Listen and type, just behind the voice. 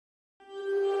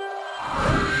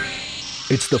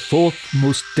It's the fourth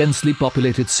most densely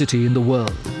populated city in the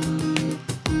world.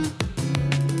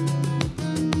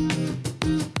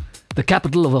 The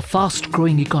capital of a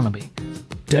fast-growing economy,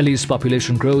 Delhi's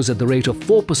population grows at the rate of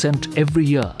 4% every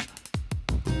year.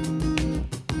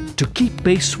 To keep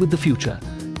pace with the future,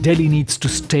 Delhi needs to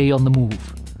stay on the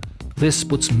move. This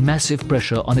puts massive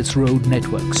pressure on its road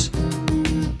networks.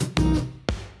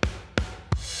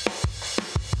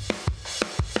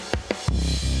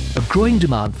 A growing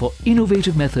demand for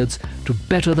innovative methods to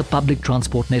better the public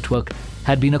transport network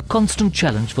had been a constant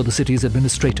challenge for the city's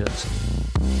administrators.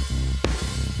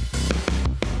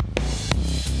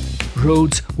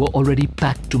 Roads were already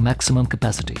packed to maximum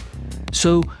capacity,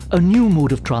 so a new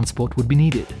mode of transport would be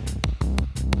needed.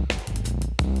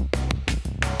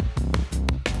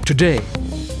 Today,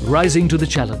 rising to the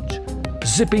challenge,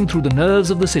 zipping through the nerves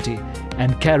of the city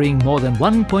and carrying more than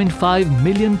 1.5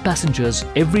 million passengers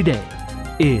every day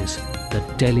is the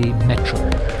Delhi Metro.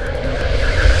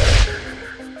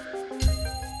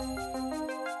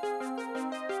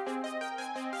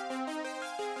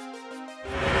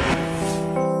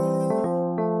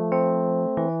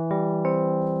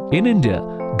 In India,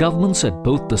 governments at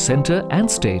both the centre and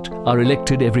state are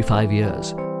elected every 5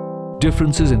 years.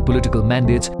 Differences in political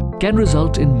mandates can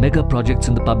result in mega projects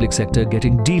in the public sector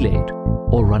getting delayed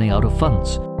or running out of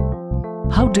funds.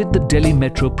 How did the Delhi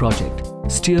Metro project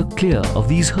steer clear of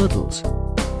these hurdles?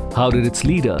 How did its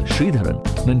leader,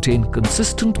 Sridharan, maintain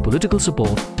consistent political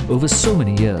support over so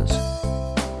many years?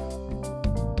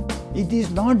 It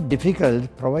is not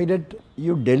difficult provided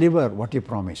you deliver what you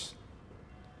promise.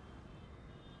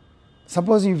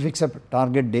 Suppose you fix a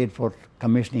target date for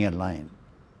commissioning a line,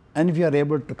 and if you are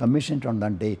able to commission it on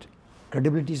that date,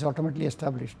 credibility is automatically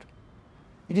established.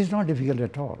 It is not difficult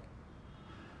at all.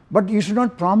 But you should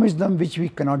not promise them which we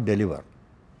cannot deliver.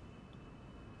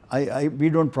 We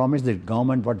don't promise the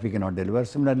government what we cannot deliver.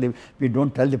 Similarly, we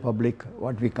don't tell the public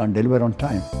what we can't deliver on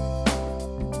time.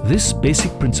 This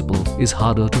basic principle is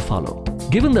harder to follow.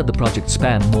 Given that the project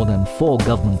spanned more than 4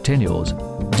 government tenures,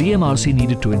 DMRC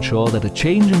needed to ensure that a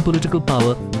change in political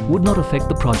power would not affect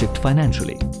the project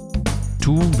financially.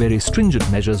 2 very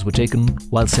stringent measures were taken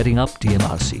while setting up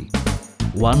DMRC.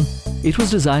 1, it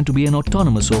was designed to be an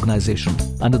autonomous organization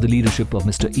under the leadership of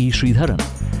Mr. E. Sridharan.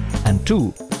 And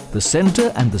 2, the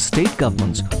centre and the state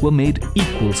governments were made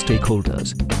equal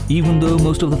stakeholders, even though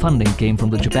most of the funding came from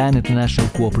the Japan International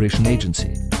Cooperation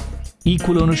Agency.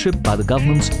 Equal ownership by the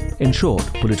governments ensured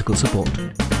political support.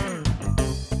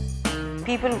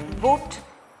 People vote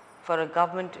for a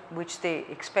government which they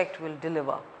expect will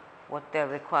deliver what their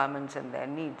requirements and their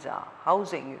needs are.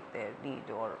 Housing is their need,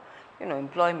 or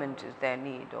employment is their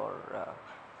need, or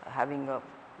having a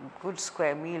good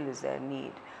square meal is their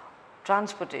need.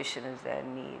 Transportation is their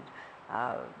need,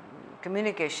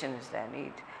 communication is their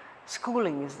need,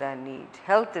 schooling is their need,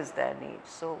 health is their need.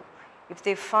 So if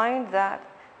they find that,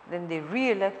 then they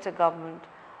re-elect a government.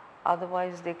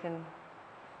 Otherwise they can,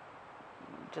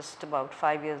 just about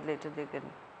 5 years later, they can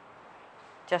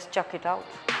just chuck it out.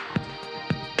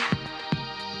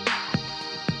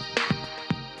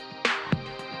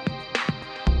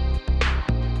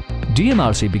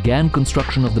 DMRC began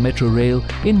construction of the metro rail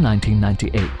in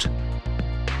 1998.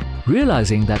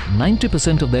 Realizing that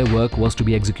 90% of their work was to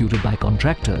be executed by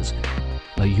contractors,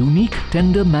 a unique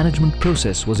tender management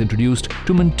process was introduced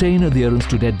to maintain adherence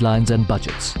to deadlines and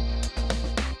budgets.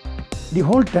 The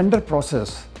whole tender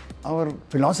process, our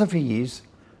philosophy is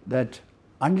that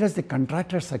unless the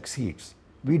contractor succeeds,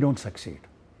 we don't succeed.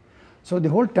 So the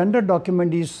whole tender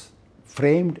document is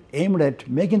framed, aimed at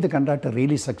making the contractor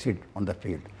really succeed on the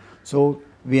field. So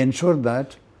we ensure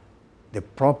that the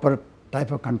proper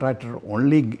type of contractor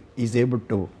only is able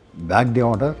to back the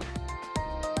order.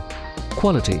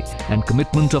 Quality and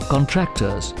commitment of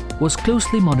contractors was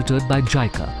closely monitored by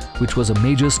JICA, which was a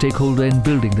major stakeholder in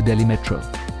building the Delhi Metro.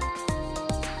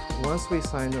 Once we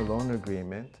sign a loan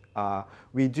agreement,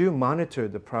 we do monitor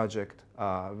the project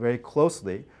very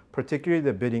closely, particularly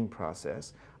the bidding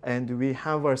process. And we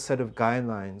have our set of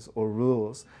guidelines or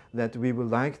rules that we would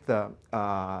like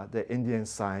the Indian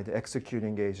side,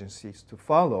 executing agencies, to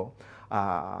follow.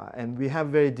 And we have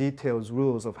very detailed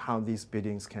rules of how these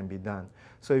biddings can be done.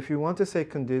 So if you want to say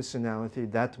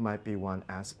conditionality, that might be one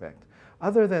aspect.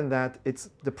 Other than that,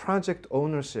 the project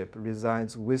ownership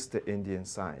resides with the Indian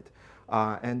side.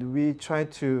 And we try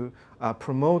to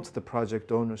promote the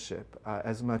project ownership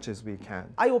as much as we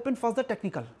can. I open first the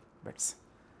technical bits.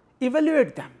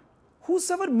 Evaluate them.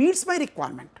 Whosoever meets my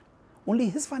requirement, only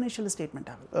his financial statement,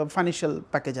 financial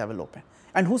package I will open.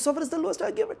 And whosoever is the lowest,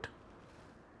 I give it.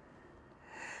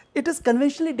 It is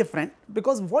conventionally different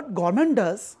because what government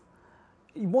does,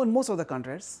 in most of the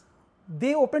countries,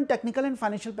 they open technical and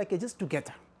financial packages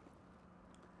together.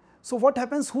 So what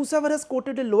happens, whosoever has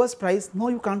quoted the lowest price, no,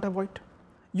 you can't avoid.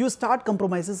 You start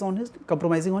compromising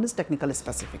on his technical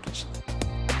specifications.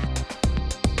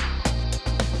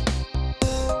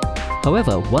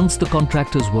 However, once the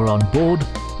contractors were on board,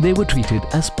 they were treated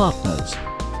as partners.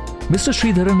 Mr.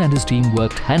 Sridharan and his team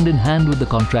worked hand in hand with the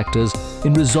contractors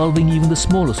in resolving even the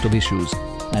smallest of issues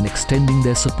and extending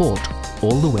their support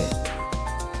all the way.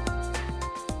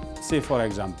 Say for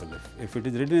example, if it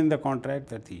is written in the contract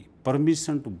that the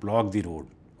permission to block the road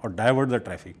or divert the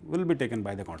traffic will be taken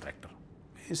by the contractor.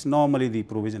 It's normally the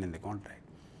provision in the contract.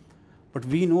 But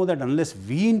we know that unless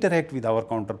we interact with our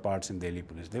counterparts in Delhi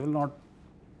police, they will not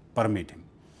permit him.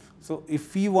 So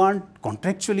if we want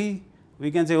contractually,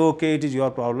 we can say, okay, it is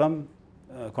your problem,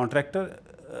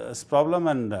 contractor's problem,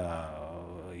 and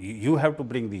you have to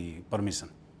bring the permission,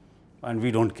 and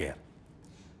we don't care.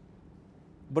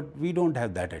 But we don't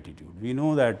have that attitude. We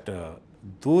know that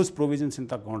those provisions in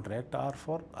the contract are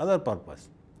for other purpose,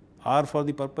 are for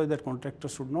the purpose that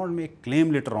contractors should not make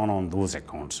claim later on those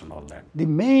accounts and all that. The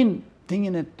main thing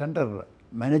in a tender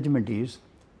management is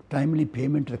timely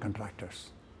payment to the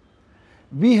contractors.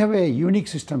 We have a unique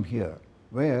system here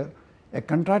where a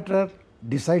contractor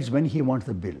decides when he wants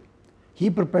the bill. He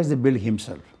prepares the bill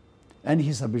himself and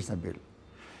he submits the bill.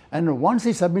 And once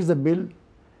he submits the bill,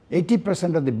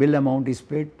 80% of the bill amount is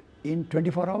paid in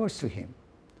 24 hours to him.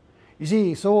 You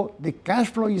see, so the cash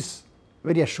flow is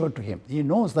very assured to him. He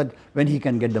knows that when he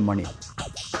can get the money.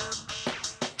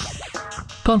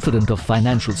 Confident of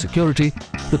financial security,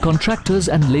 the contractors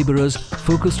and labourers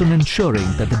focused on ensuring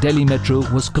that the Delhi Metro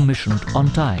was commissioned on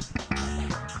time.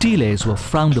 Delays were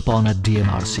frowned upon at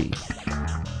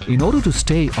DMRC. In order to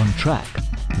stay on track,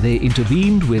 they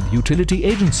intervened with utility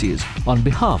agencies on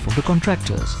behalf of the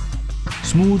contractors.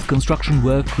 Smooth construction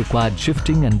work required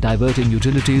shifting and diverting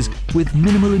utilities with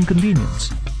minimal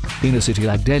inconvenience. In a city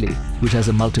like Delhi, which has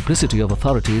a multiplicity of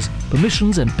authorities,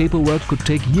 permissions and paperwork could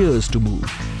take years to move.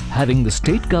 Having the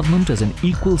state government as an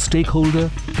equal stakeholder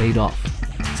paid off,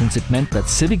 since it meant that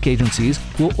civic agencies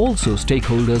were also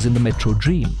stakeholders in the metro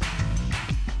dream.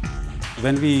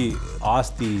 When we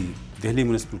asked the Delhi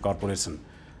Municipal Corporation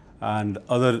and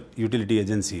other utility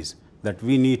agencies that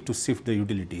we need to shift the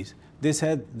utilities, they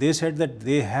said that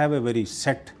they have a very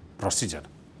set procedure.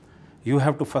 You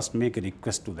have to first make a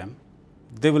request to them.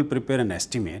 They will prepare an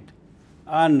estimate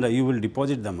and you will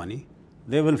deposit the money.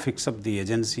 They will fix up the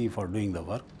agency for doing the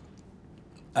work,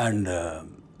 and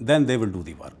then they will do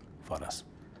the work for us.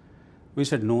 We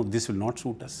said, no, this will not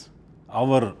suit us.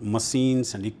 Our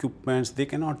machines and equipments, they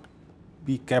cannot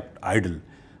be kept idle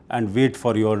and wait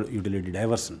for your utility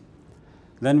diversion.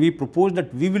 Then we proposed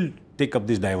that we will take up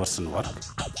this diversion work.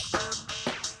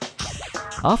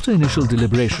 After initial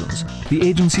deliberations, the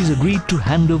agencies agreed to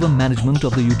hand over management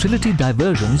of the utility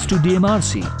diversions to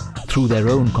DMRC through their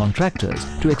own contractors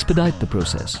to expedite the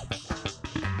process.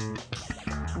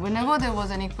 Whenever there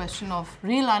was any question of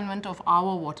realignment of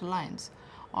our water lines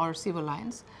or sewer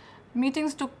lines,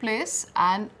 meetings took place,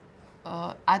 and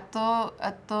at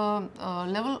the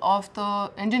level of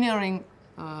the engineering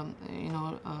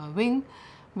wing,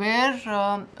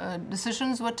 where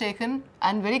decisions were taken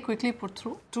and very quickly put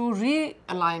through to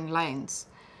realign lines.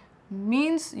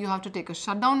 Means you have to take a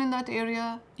shutdown in that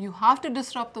area, you have to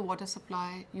disrupt the water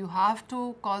supply, you have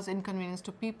to cause inconvenience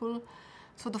to people.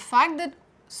 So the fact that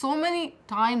so many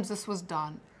times this was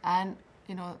done, and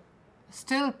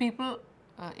still people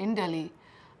in Delhi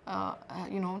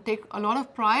take a lot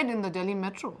of pride in the Delhi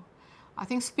Metro, I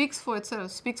think speaks for itself,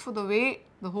 speaks for the way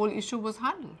the whole issue was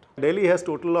handled. Delhi has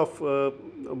total of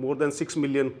more than 6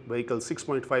 million vehicles,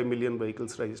 6.5 million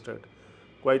vehicles registered.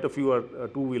 Quite a few are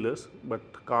two-wheelers, but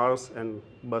cars and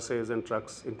buses and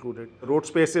trucks included. Road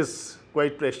space is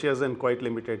quite precious and quite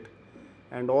limited,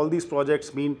 and all these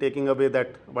projects mean taking away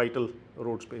that vital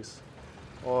road space.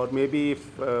 Or maybe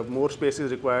if more space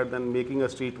is required, then making a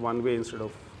street one way instead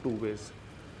of two ways.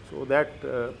 So that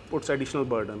puts additional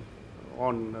burden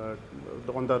on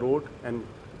the road and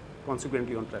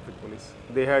consequently on traffic police.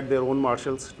 They had their own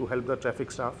marshals to help the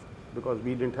traffic staff because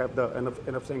we didn't have the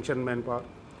enough sanctioned manpower,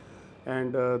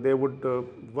 and they would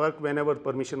work whenever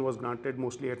permission was granted,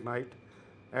 mostly at night,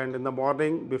 and in the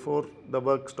morning before the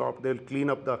work stopped, they'll clean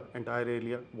up the entire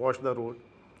area, wash the road.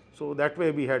 So that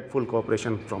way we had full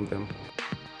cooperation from them.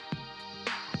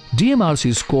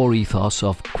 DMRC's core ethos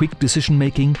of quick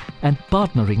decision-making and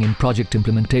partnering in project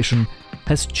implementation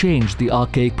has changed the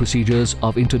archaic procedures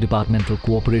of interdepartmental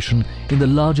cooperation in the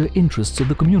larger interests of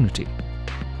the community.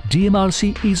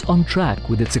 DMRC is on track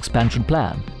with its expansion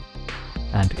plan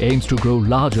and aims to grow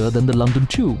larger than the London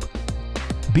Tube.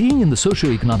 Being in the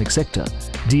socio-economic sector,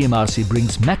 DMRC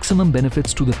brings maximum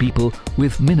benefits to the people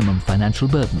with minimum financial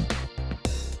burden.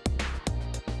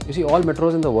 You see, all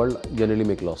metros in the world generally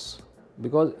make loss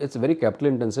because it's very capital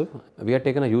intensive. We had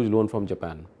taken a huge loan from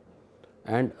Japan,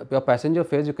 and your passenger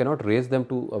fares, you cannot raise them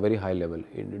to a very high level.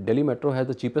 Delhi Metro has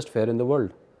the cheapest fare in the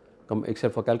world,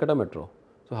 except for Calcutta Metro.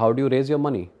 So how do you raise your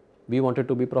money? We wanted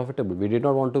to be profitable. We did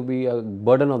not want to be a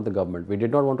burden on the government. We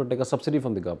did not want to take a subsidy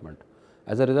from the government.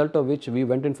 As a result of which, we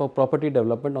went in for property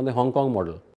development on the Hong Kong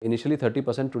model. Initially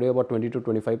 30%, today about 20 to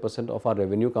 25% of our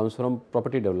revenue comes from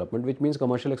property development, which means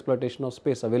commercial exploitation of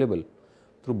space available.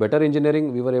 Through better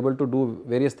engineering, we were able to do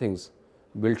various things,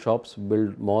 build shops,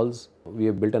 build malls. We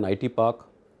have built an IT park.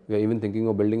 We are even thinking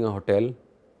of building a hotel.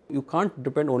 You can't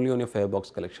depend only on your fare box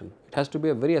collection. It has to be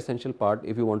a very essential part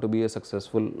if you want to be a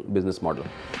successful business model.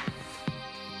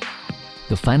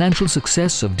 The financial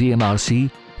success of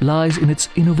DMRC lies in its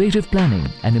innovative planning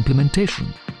and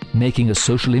implementation. Making a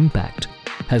social impact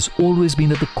has always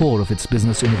been at the core of its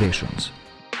business innovations.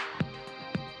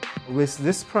 With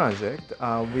this project,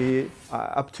 we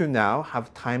up to now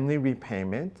have timely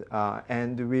repayment,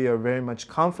 and we are very much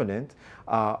confident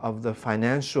of the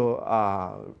financial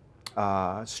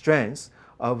strengths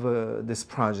of this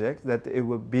project, that it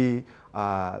would be,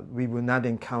 we will not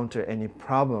encounter any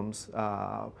problems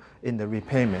in the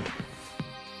repayment.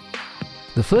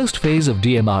 The first phase of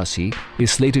DMRC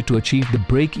is slated to achieve the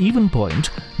break-even point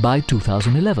by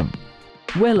 2011,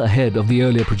 well ahead of the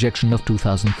earlier projection of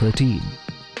 2013.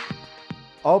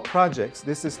 All projects,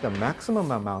 this is the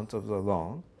maximum amount of the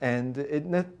loan, and it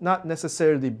not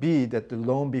necessarily be that the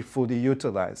loan be fully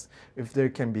utilized. If there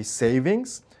can be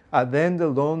savings, then the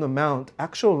loan amount,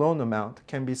 actual loan amount,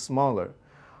 can be smaller.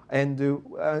 And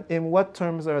in what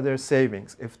terms are there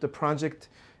savings? If the project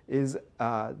is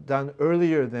done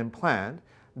earlier than planned,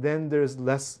 then there's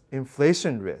less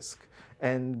inflation risk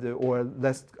and or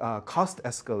less cost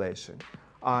escalation.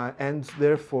 And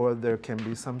therefore, there can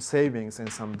be some savings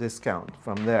and some discount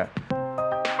from there.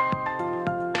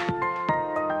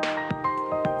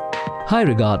 High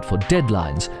regard for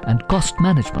deadlines and cost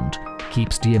management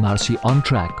keeps DMRC on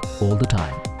track all the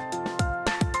time.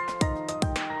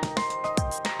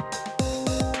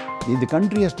 The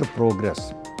country has to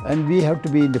progress, and we have to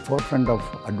be in the forefront of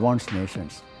advanced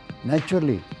nations.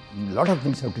 Naturally, a lot of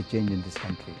things have to change in this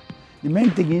country. The main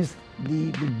thing is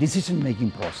the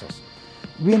decision-making process.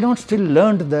 We have not still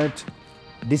learned that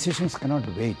decisions cannot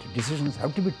wait. Decisions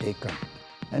have to be taken,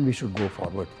 and we should go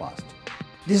forward fast.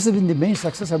 This has been the main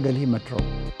success of Delhi Metro.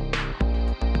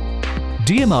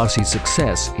 DMRC's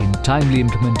success in timely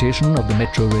implementation of the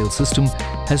metro rail system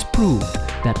has proved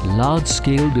that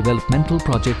large-scale developmental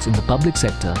projects in the public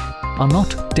sector are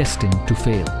not destined to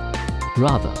fail.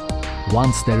 Rather,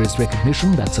 once there is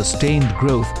recognition that sustained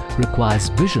growth requires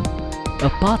vision, a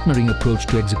partnering approach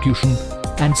to execution,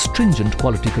 and stringent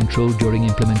quality control during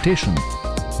implementation,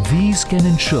 these can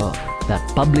ensure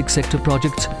that public sector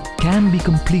projects can be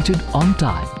completed on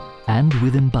time and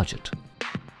within budget.